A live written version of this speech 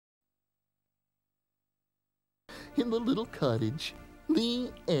in the little cottage.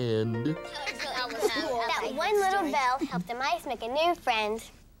 The end. That one little bell helped the mice make a new friend.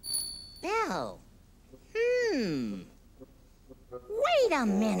 Bell? Wait a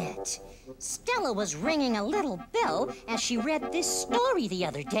minute. Stella was ringing a little bell as she read this story the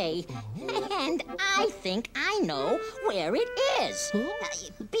other day. And I think I know where it is.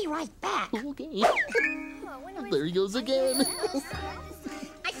 Be right back. Okay. There he goes again.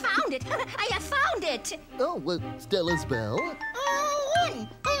 I found it. I found it. Oh, Stella's bell?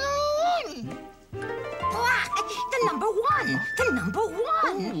 The number one. The number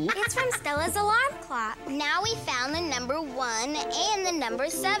one. It's from Stella's alarm clock. Now we found the number 1 and the number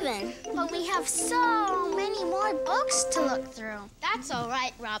 7. But we have so many more books to look through. That's all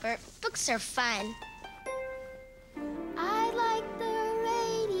right, Robert. Books are fun. I like the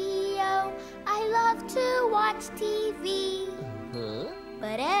radio. I love to watch TV.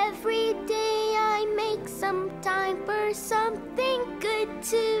 But every day I make some time for something good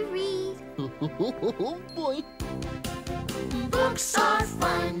to read. Oh, boy. Books are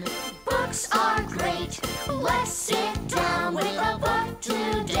fun, books are great. Let's sit down with a book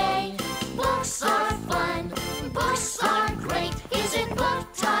today. Books are fun, books are great. Is it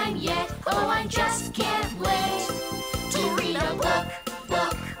book time yet? Oh, I just can't wait to read a book.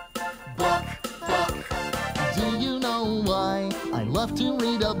 Do you know why I love to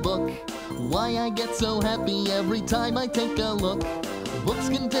read a book? Why I get so happy every time I take a look? Books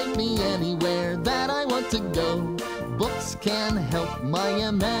can take me anywhere that I want to go. Books can help my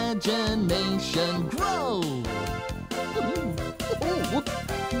imagination grow.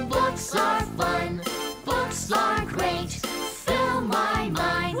 Books are fun, books are great. Fill my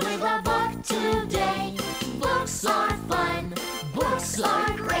mind with a book today. Books are fun, books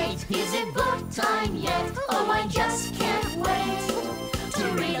are great. Is it book time yet? Oh, I just can't wait to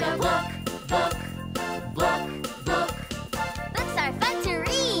read a book. Books are fun to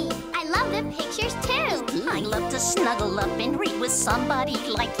read. I love the pictures too. I love to snuggle up and read with somebody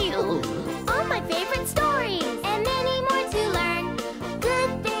like you. All my favorite stories and many more to learn.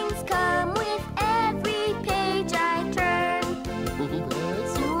 Good things come with every page I turn.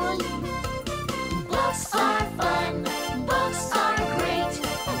 That's right. Books are fun, books are great.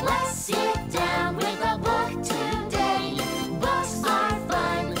 Let's sit down with a book today. Books are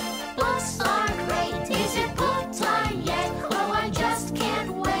fun, books are great. Is it book time yet? Oh, I just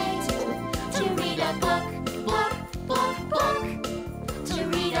can't wait to read a book. To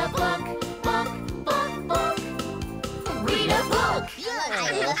read a book. Read a book.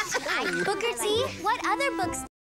 Booker T, what other books